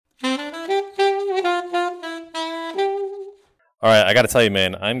All right, I got to tell you,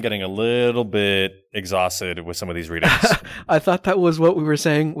 man, I'm getting a little bit exhausted with some of these readings. I thought that was what we were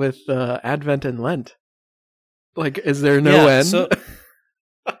saying with Advent and Lent. Like, is there no end? So,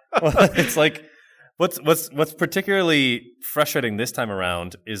 well, it's like what's particularly frustrating this time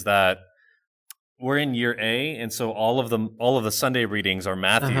around is that we're in year A, and so all of the Sunday readings are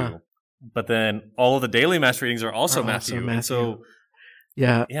Matthew, but then all of the daily mass readings are also Matthew. And so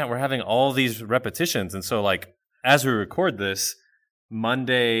yeah, we're having all these repetitions, and so like as we record this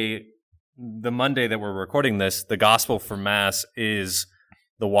the Monday that we're recording this, the gospel for Mass is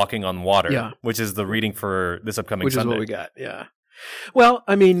the walking on water, which is the reading for this upcoming Sunday. Which is what we got, yeah. Well,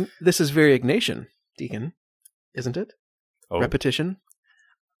 I mean, this is very Ignatian, Deacon, isn't it? Oh. Repetition.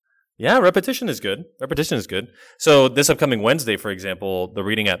 Yeah, repetition is good. So this upcoming Wednesday, for example, the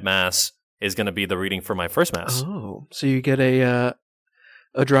reading at Mass is going to be the reading for my first Mass. Oh, so you get a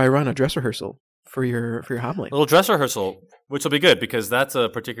dry run, a dress rehearsal for your homily. A little dress rehearsal, which will be good because that's a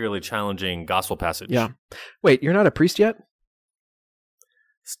particularly challenging gospel passage. Yeah. Wait, you're not a priest yet?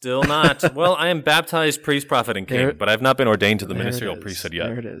 Still not. Well, I am baptized priest, prophet, and king, but I've not been ordained to the ministerial priesthood yet.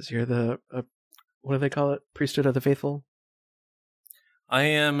 There it is. You're the, what do they call it? Priesthood of the faithful? I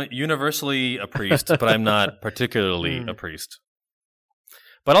am universally a priest, but I'm not particularly a priest.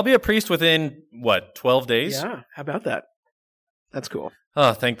 But I'll be a priest within, 12 days? Yeah, how about that? That's cool.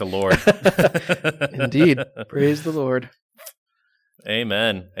 Oh, thank the Lord. Indeed. Praise the Lord.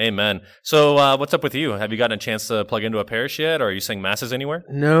 Amen. So what's up with you? Have you gotten a chance to plug into a parish yet, or are you saying masses anywhere?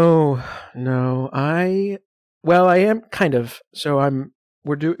 No. I am kind of. So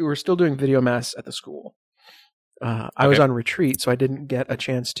we're still doing video mass at the school. I was on retreat, so I didn't get a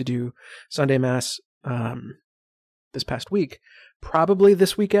chance to do Sunday mass this past week. Probably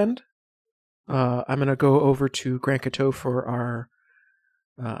this weekend. I'm going to go over to Grand Coteau for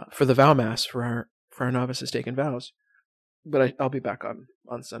for the vow mass for our novices taking vows. But I'll be back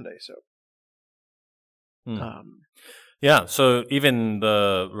on Sunday, so. Yeah, so even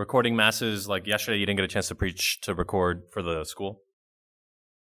the recording masses, like yesterday, you didn't get a chance to record for the school?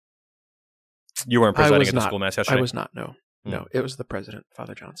 You weren't presiding at the school mass yesterday? I was not, no. No, it was the president,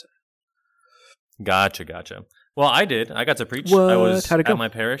 Father Johnson. Gotcha. Well, I did. I got to preach. What? I was How'd it go? at my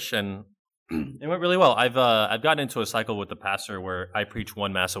parish, and it went really well. I've gotten into a cycle with the pastor where I preach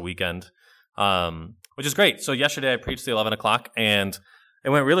one mass a weekend, which is great. So yesterday I preached the 11 o'clock, and it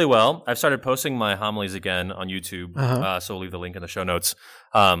went really well. I've started posting my homilies again on YouTube, so we'll leave the link in the show notes.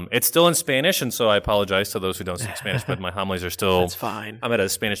 It's still in Spanish, and so I apologize to those who don't speak Spanish, but my homilies are still... That's fine. I'm at a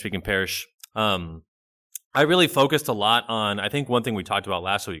Spanish-speaking parish. I really focused a lot on, I think, one thing we talked about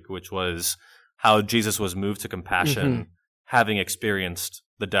last week, which was how Jesus was moved to compassion, having experienced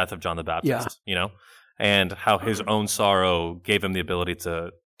the death of John the Baptist, and how his own sorrow gave him the ability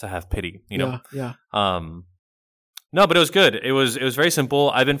to have pity, Yeah. No, but it was good. It was very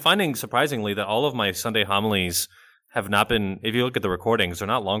simple. I've been finding, surprisingly, that all of my Sunday homilies have not been, if you look at the recordings, they're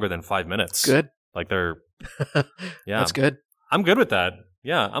not longer than 5 minutes. Good. Like they're, yeah. That's good. I'm good with that.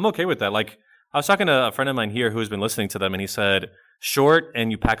 Yeah, I'm okay with that. Like, I was talking to a friend of mine here who's been listening to them, and he said, short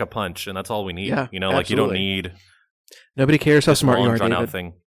and you pack a punch, and that's all we need. Yeah, like you don't need... Nobody cares how smart you are, David.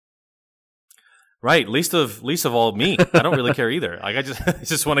 Thing. Right, least of all me. I don't really care either. Like I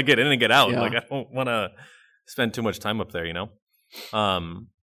just want to get in and get out. Yeah. Like I don't want to spend too much time up there, No,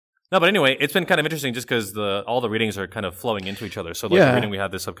 but anyway, it's been kind of interesting just because all the readings are kind of flowing into each other. So like the reading we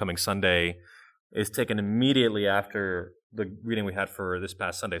have this upcoming Sunday is taken immediately after the reading we had for this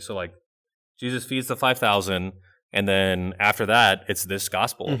past Sunday. So like Jesus feeds the 5,000, and then after that, it's this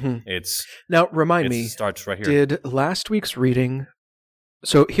gospel. Now remind me. Starts right here. Did last week's reading?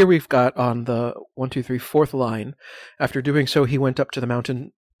 So here we've got on the 1, 2, 3, 4th line. After doing so, he went up to the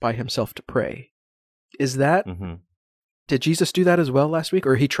mountain by himself to pray. Is that? Did Jesus do that as well last week,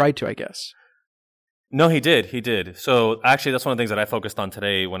 or he tried to? I guess. No, he did. He did. So actually, that's one of the things that I focused on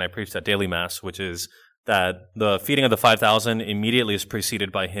today when I preached at Daily Mass, which is that the feeding of the 5,000 immediately is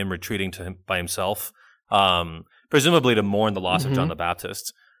preceded by him retreating by himself, presumably to mourn the loss of John the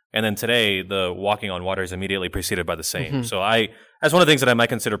Baptist. And then today, the walking on water is immediately preceded by the same. So that's one of the things that I might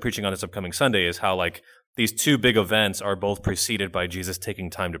consider preaching on this upcoming Sunday is how like these two big events are both preceded by Jesus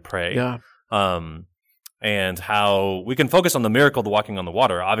taking time to pray. Yeah. And how we can focus on the miracle of the walking on the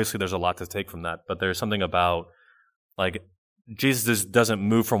water. Obviously, there's a lot to take from that, but there's something about like Jesus just doesn't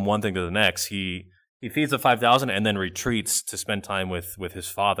move from one thing to the next. He feeds the 5,000 and then retreats to spend time with his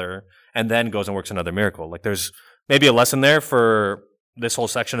Father, and then goes and works another miracle. Like there's maybe a lesson there for this whole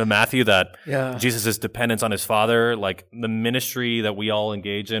section of Matthew that Jesus' dependence on his Father, like the ministry that we all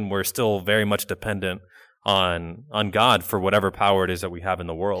engage in, we're still very much dependent on God for whatever power it is that we have in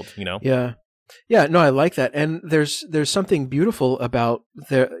the world, Yeah. Yeah, no, I like that. And there's something beautiful about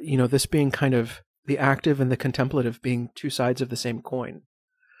this being kind of the active and the contemplative being two sides of the same coin.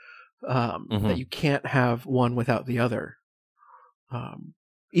 That you can't have one without the other.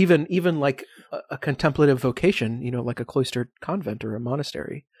 Even like a contemplative vocation, like a cloistered convent or a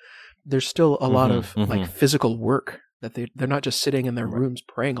monastery, there's still a lot of like physical work that they're not just sitting in their rooms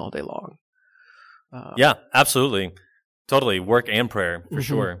praying all day long. Yeah, absolutely. Totally. Work and prayer for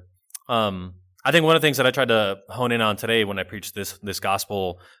sure. I think one of the things that I tried to hone in on today when I preached this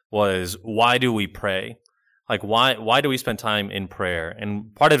gospel was, why do we pray? Like, why do we spend time in prayer?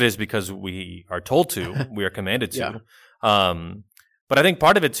 And part of it is because we are told to, we are commanded to. Yeah. But I think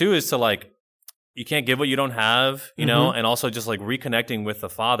part of it too is to, like, you can't give what you don't have, you know, and also just like reconnecting with the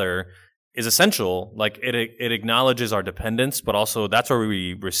Father is essential. Like it acknowledges our dependence, but also that's where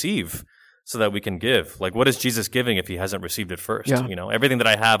we receive so that we can give. Like, what is Jesus giving if he hasn't received it first? Yeah. You know, everything that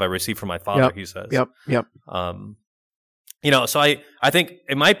I have, I receive from my Father, he says. Yep. You know, so I think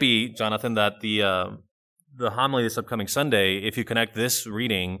it might be, Jonathan, that the homily this upcoming Sunday, if you connect this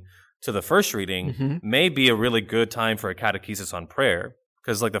reading to the first reading, may be a really good time for a catechesis on prayer.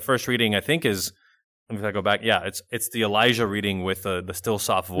 Because like the first reading, I think is, if I go back, it's the Elijah reading with the still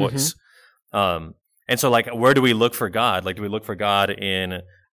soft voice. And so like, where do we look for God? Like, do we look for God in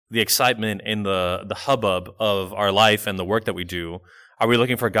the excitement, in the hubbub of our life and the work that we do? Are we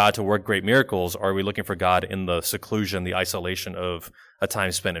looking for God to work great miracles, or are we looking for God in the seclusion, the isolation of a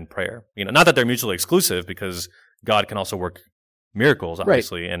time spent in prayer? You know, not that they're mutually exclusive, because God can also work miracles,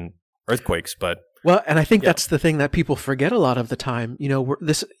 obviously, and earthquakes, but well, and I think that's the thing that people forget a lot of the time. You know,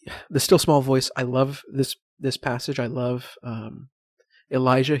 the still small voice. I love this passage. I love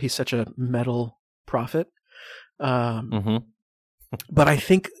Elijah. He's such a metal prophet. But I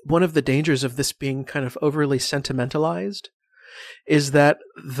think one of the dangers of this being kind of overly sentimentalized is that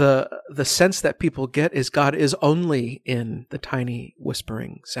the sense that people get is God is only in the tiny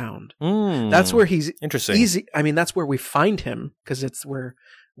whispering sound. That's where he's interesting. Easy. I mean, that's where we find him, because that's where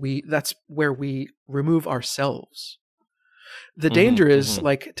we remove ourselves. The danger is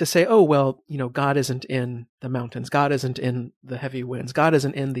like to say, oh, well, you know, God isn't in the mountains. God isn't in the heavy winds. God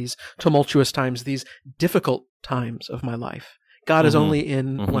isn't in these tumultuous times, these difficult times of my life. God is only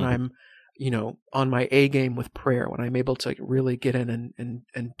in when I'm, you know, on my A game with prayer, when I'm able to really get in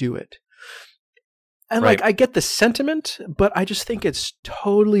and do it. And like, I get the sentiment, but I just think it's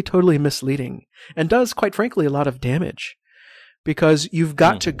totally misleading, and does, quite frankly, a lot of damage, because you've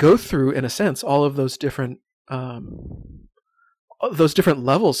got to go through, in a sense, all of those different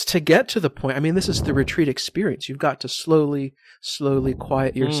levels to get to the point. I mean, this is the retreat experience. You've got to slowly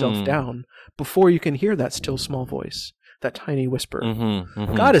quiet yourself down before you can hear that still small voice, that tiny whisper.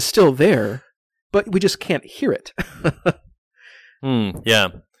 God is still there, but we just can't hear it. Yeah.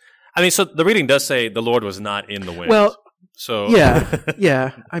 I mean, so the reading does say the Lord was not in the wind. Well, so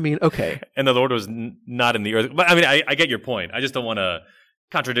yeah. I mean, okay. And the Lord was not in the earth. But I mean, I get your point. I just don't want to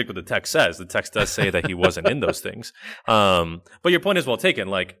contradict what the text says. The text does say that he wasn't in those things. But your point is well taken.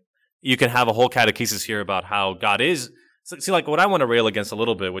 Like, you can have a whole catechesis here about how God is. See, like, what I want to rail against a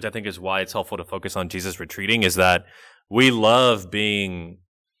little bit, which I think is why it's helpful to focus on Jesus retreating, is that we love being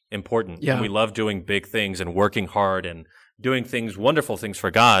important. Yeah. And we love doing big things and working hard and doing things, wonderful things for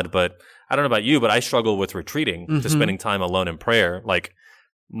God. But I don't know about you, but I struggle with retreating to spending time alone in prayer. Like,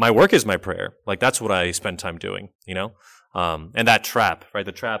 my work is my prayer. Like, that's what I spend time doing, you know? And that trap, right?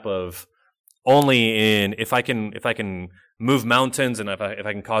 The trap of only if I can move mountains, and if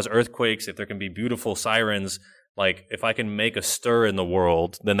I can cause earthquakes, if there can be beautiful sirens, like, if I can make a stir in the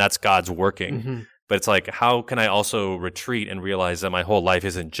world, then that's God's working. But it's like, how can I also retreat and realize that my whole life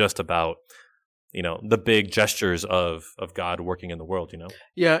isn't just about, you know, the big gestures of God working in the world, you know?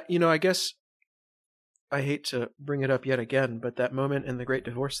 Yeah, you know, I guess I hate to bring it up yet again, but that moment in The Great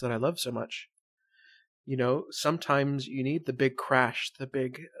Divorce that I love so much, you know, sometimes you need the big crash, the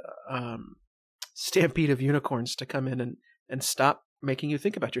big stampede of unicorns to come in and stop making you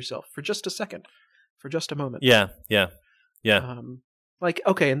think about yourself for just a second, for just a moment. Yeah. Like,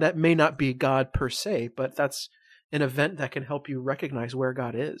 okay, and that may not be God per se, but that's an event that can help you recognize where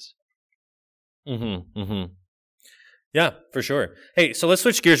God is. Yeah, for sure. Hey, so let's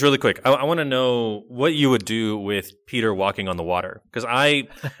switch gears really quick. I want to know what you would do with Peter walking on the water, because I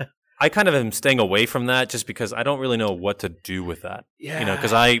kind of am staying away from that just because I don't really know what to do with that. Yeah. You know,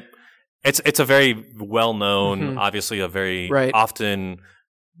 because it's a very well-known, obviously a very often,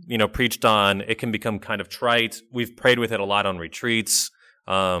 you know, preached on. It can become kind of trite. We've prayed with it a lot on retreats.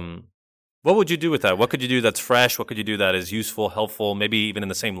 What would you do with that? What could you do that's fresh? What could you do that is useful, helpful, maybe even in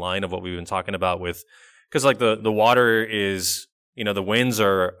the same line of what we've been talking about with, because like the water is the winds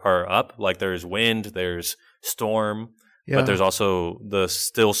are up, like there's wind, there's storm, but there's also the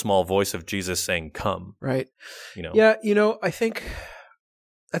still small voice of Jesus saying, "Come." Right. Yeah, I think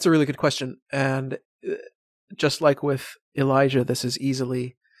that's a really good question. And just like with Elijah, this is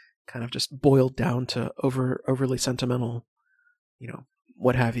easily kind of just boiled down to overly sentimental,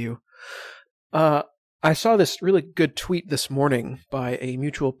 what have you. I saw this really good tweet this morning by a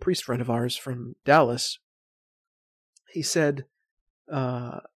mutual priest friend of ours from Dallas. He said,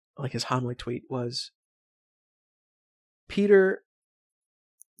 like his homily tweet was, Peter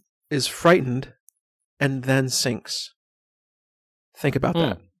is frightened and then sinks. Think about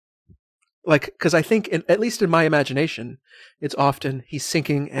that. Like, because I think, at least in my imagination, it's often he's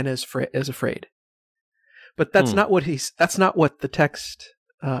sinking and is afraid. But that's not what the text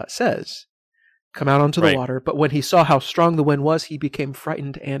says. Come out onto the water. But when he saw how strong the wind was, he became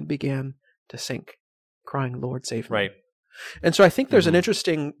frightened and began to sink, crying, "Lord, save me." Right. And so I think there's an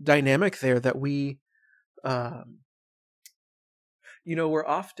interesting dynamic there that we, we're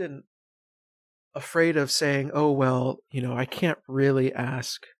often afraid of saying, "Oh, well, I can't really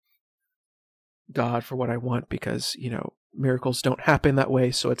ask God for what I want because, miracles don't happen that way.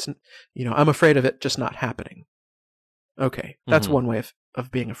 So it's, I'm afraid of it just not happening." Okay. That's one way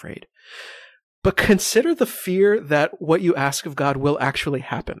of being afraid. But consider the fear that what you ask of God will actually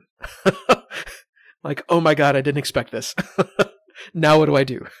happen. Like, oh my God, I didn't expect this. Now what do I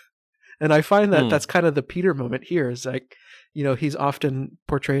do? And I find that that's kind of the Peter moment here, is like, he's often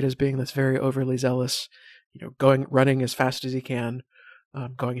portrayed as being this very overly zealous, running as fast as he can,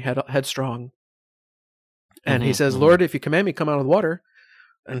 going headstrong. And he says, "Lord, if you command me, come out of the water."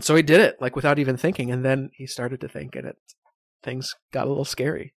 And so he did it, like without even thinking. And then he started to think, and things got a little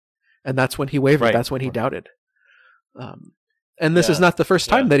scary. And that's when he wavered. Right. That's when he doubted. And this is not the first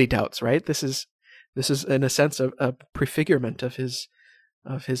time that he doubts, right? This is in a sense a prefigurement of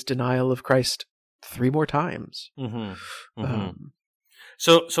his denial of Christ 3 more times.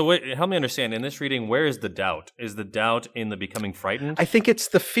 So wait, help me understand. In this reading, where is the doubt? Is the doubt in the becoming frightened? I think it's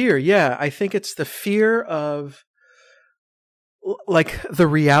the fear. Yeah, I think it's the fear of, like, the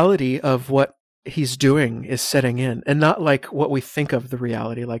reality of what he's doing is setting in, and not like what we think of the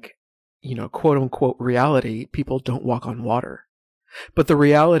reality, like, quote unquote reality. People don't walk on water, but the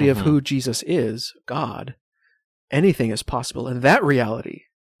reality of who Jesus is, God, anything is possible, and that reality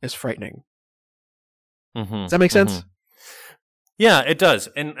is frightening. Does that make sense? Yeah, it does,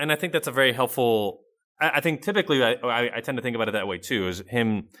 and I think that's a very helpful. I think typically I tend to think about it that way too. Is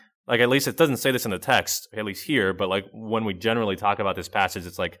him, like, at least it doesn't say this in the text, at least here, but like when we generally talk about this passage,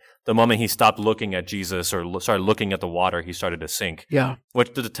 it's like the moment he stopped looking at Jesus or started looking at the water, he started to sink. Yeah,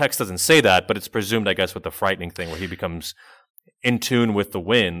 which the text doesn't say that, but it's presumed, I guess, with the frightening thing where he becomes in tune with the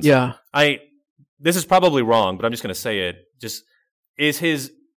winds. Yeah, this is probably wrong, but I'm just going to say it. Just is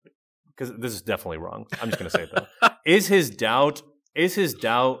his. Because this is definitely wrong. I'm just going to say it though. Is his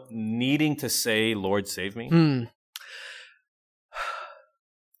doubt needing to say, "Lord, save me"?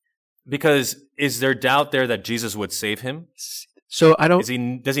 Because is there doubt there that Jesus would save him? So I don't.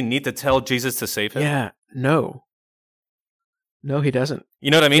 Does he need to tell Jesus to save him? Yeah. No, he doesn't.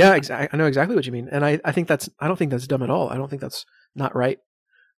 You know what I mean? Yeah, I know exactly what you mean, and I think I don't think that's dumb at all. I don't think that's not right.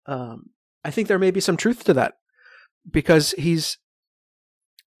 I think there may be some truth to that, because he's.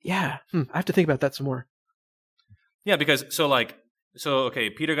 Yeah, I have to think about that some more. Yeah, because okay,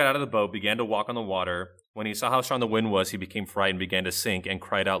 Peter got out of the boat, began to walk on the water. When he saw how strong the wind was, he became frightened, began to sink, and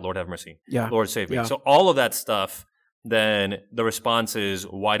cried out, "Lord, have mercy. Yeah. Lord, save me." Yeah. So all of that stuff, then the response is,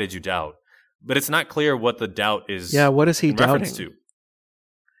 "Why did you doubt?" But it's not clear what the doubt is. Yeah, what is he doubting? To?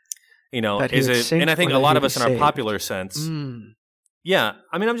 Is it? And I think a lot of us in our popular sense. Yeah,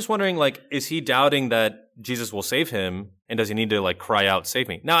 I mean, I'm just wondering, like, is he doubting that Jesus will save him, and does he need to, like, cry out, "Save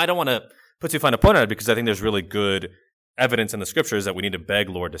me"? Now, I don't want to put too fine a point on it, because I think there's really good evidence in the scriptures that we need to beg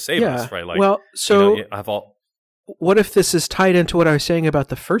Lord to save us, right? Like, well, so what if this is tied into what I was saying about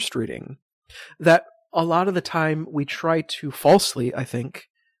the first reading? That a lot of the time we try to falsely, I think,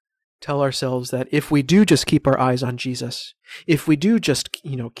 tell ourselves that if we do just keep our eyes on Jesus, if we do just,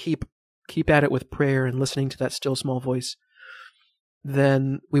 keep at it with prayer and listening to that still small voice,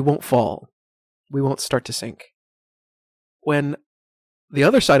 then we won't fall. We won't start to sink. When the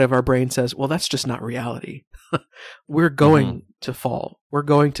other side of our brain says, well, that's just not reality. We're going to fall. We're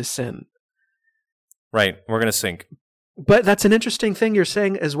going to sin. Right. We're going to sink. But that's an interesting thing you're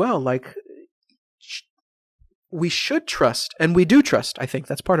saying as well. Like, we should trust, and we do trust, I think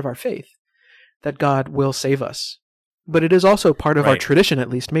that's part of our faith, that God will save us. But it is also part of our tradition, at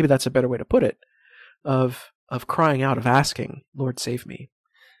least, maybe that's a better way to put it, of crying out, of asking, "Lord, save me."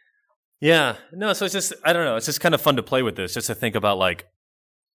 Yeah. No, so it's just, I don't know. It's just kind of fun to play with this, just to think about like,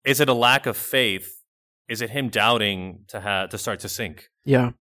 is it a lack of faith? Is it him doubting to start to sink?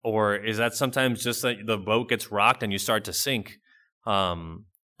 Yeah. Or is that sometimes just that the boat gets rocked and you start to sink?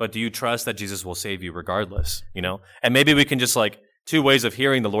 But do you trust that Jesus will save you regardless? You know? And maybe we can just like, two ways of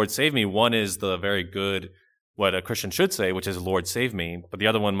hearing the Lord save me. One is the very good, what a Christian should say, which is Lord save me. But the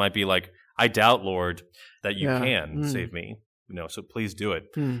other one might be like, I doubt, Lord, that you can save me. You know, so please do it.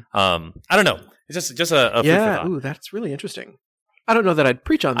 I don't know. It's just a food for thought. Ooh, that's really interesting. I don't know that I'd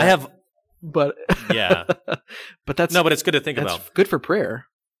preach on that. I have, but yeah, but that's no, but it's good to think about. Good for prayer.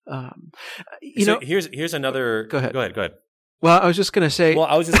 You know, here's another. Go ahead. Go ahead. Well, I was just going to say. Well,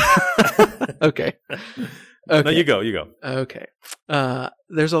 I was just okay. No, you go. Okay.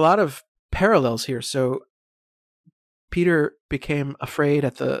 There's a lot of parallels here. So Peter became afraid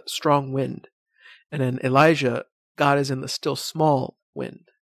at the strong wind, and then Elijah, God is in the still small wind.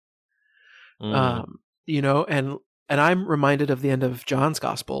 You know, and I'm reminded of the end of John's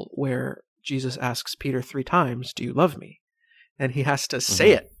gospel where Jesus asks Peter 3 times, "Do you love me?" And he has to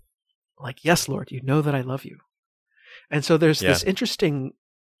say it like, "Yes, Lord, you know that I love you." And so there's this interesting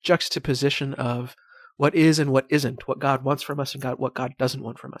juxtaposition of what is and what isn't, what God wants from us and what God doesn't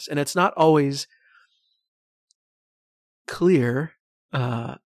want from us. And it's not always clear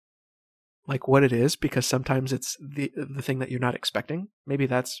like what it is, because sometimes it's the thing that you're not expecting. Maybe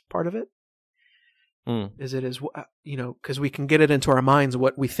that's part of it. Is it is, you know, because we can get it into our minds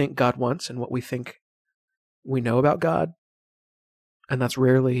what we think God wants and what we think we know about God. And that's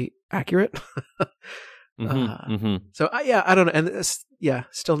rarely accurate. So I don't know. And it's,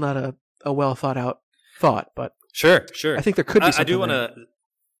 still not a well thought out thought, but sure. I think there could be something. I do want to,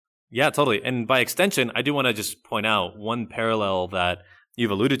 yeah, totally. And by extension, I do want to just point out one parallel that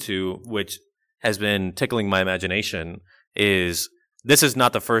you've alluded to, which has been tickling my imagination, is this is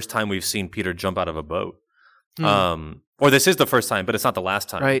not the first time we've seen Peter jump out of a boat. Or this is the first time, but it's not the last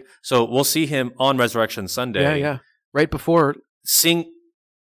time. Right. So we'll see him on Resurrection Sunday. Yeah. Right before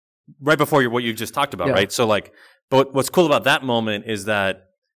what you just talked about, right? So like, but what's cool about that moment is that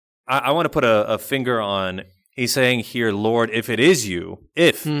I want to put a finger on, he's saying here, Lord, if it is you,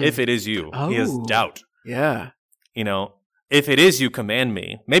 if it is you, he has doubt. Yeah. You know, if it is you, command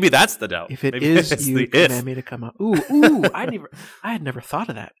me. Maybe that's the doubt. If it is you, command me to come out. Ooh, I had never thought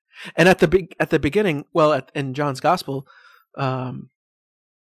of that. And at the beginning, well, in John's gospel, Peter's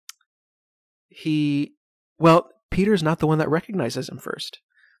not the one that recognizes him first.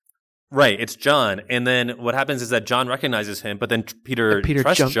 Right, it's John, and then what happens is that John recognizes him, but then Peter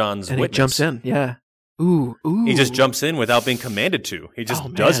trusts John's and witness. He jumps in. Yeah. Ooh. He just jumps in without being commanded to. He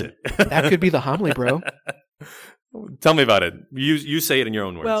just does it. That could be the homily, bro. Tell me about it. You say it in your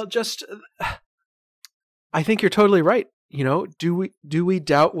own words. Well, I think you're totally right. You know, do we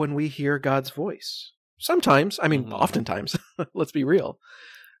doubt when we hear God's voice? Sometimes. I mean, oftentimes. Let's be real.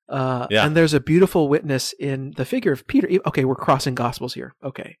 And there's a beautiful witness in the figure of Peter. Okay, we're crossing gospels here.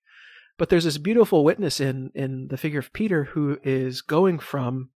 Okay. But there's this beautiful witness in the figure of Peter who is going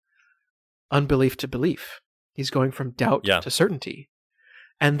from unbelief to belief. He's going from doubt to certainty.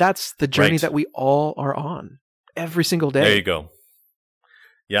 And that's the journey that we all are on every single day. There you go.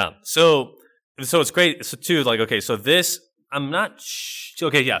 Yeah. So it's great. So too, like, okay, so this, I'm not,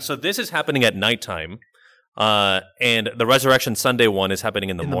 okay, yeah. So this is happening at nighttime. And the Resurrection Sunday one is happening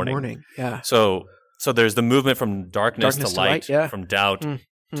in the morning. Yeah. So there's the movement from darkness to light, from doubt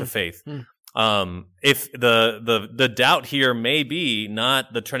to faith. If the doubt here may be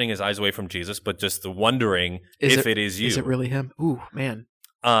not the turning his eyes away from Jesus, but just the wondering if it is you. Is it really him? Ooh, man.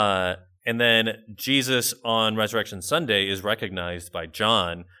 And then Jesus on Resurrection Sunday is recognized by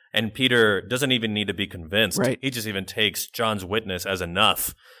John, and Peter doesn't even need to be convinced. Right. He just even takes John's witness as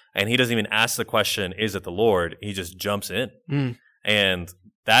enough, and he doesn't even ask the question, is it the Lord? He just jumps in. And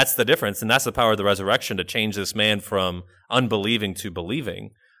that's the difference, and that's the power of the resurrection to change this man from unbelieving to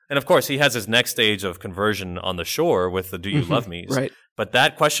believing. And of course, he has his next stage of conversion on the shore with the "Do you love me?" Right. But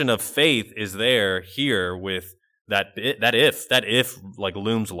that question of faith is there here with that if like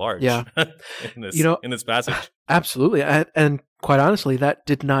looms large. Yeah. in this passage. Absolutely, and quite honestly, I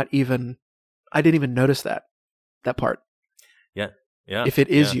didn't even notice that part. Yeah. If it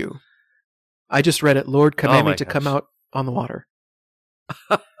is you, I just read it. Lord, command me to come out on the water.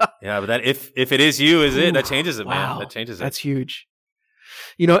 Yeah, but that if it is you, is it? That changes it, man. That changes it. That's huge.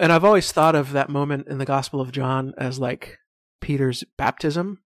 You know, and I've always thought of that moment in the Gospel of John as like Peter's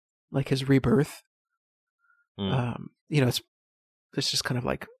baptism, like his rebirth. You know, it's just kind of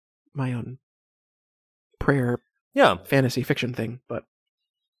like my own prayer, fantasy fiction thing, but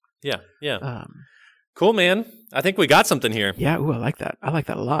yeah. Cool, man. I think we got something here. Yeah, I like that. I like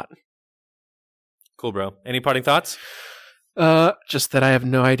that a lot. Cool, bro. Any parting thoughts? Just that I have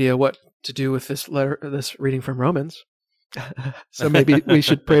no idea what to do with this letter, this reading from Romans. So maybe we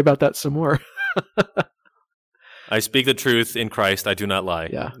should pray about that some more. I speak the truth in Christ. I do not lie.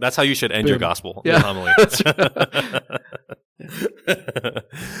 Yeah. That's how you should end your gospel. Yeah. Your homily.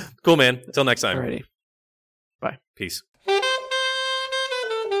 Cool, man. Until next time. Alrighty. Bye. Peace.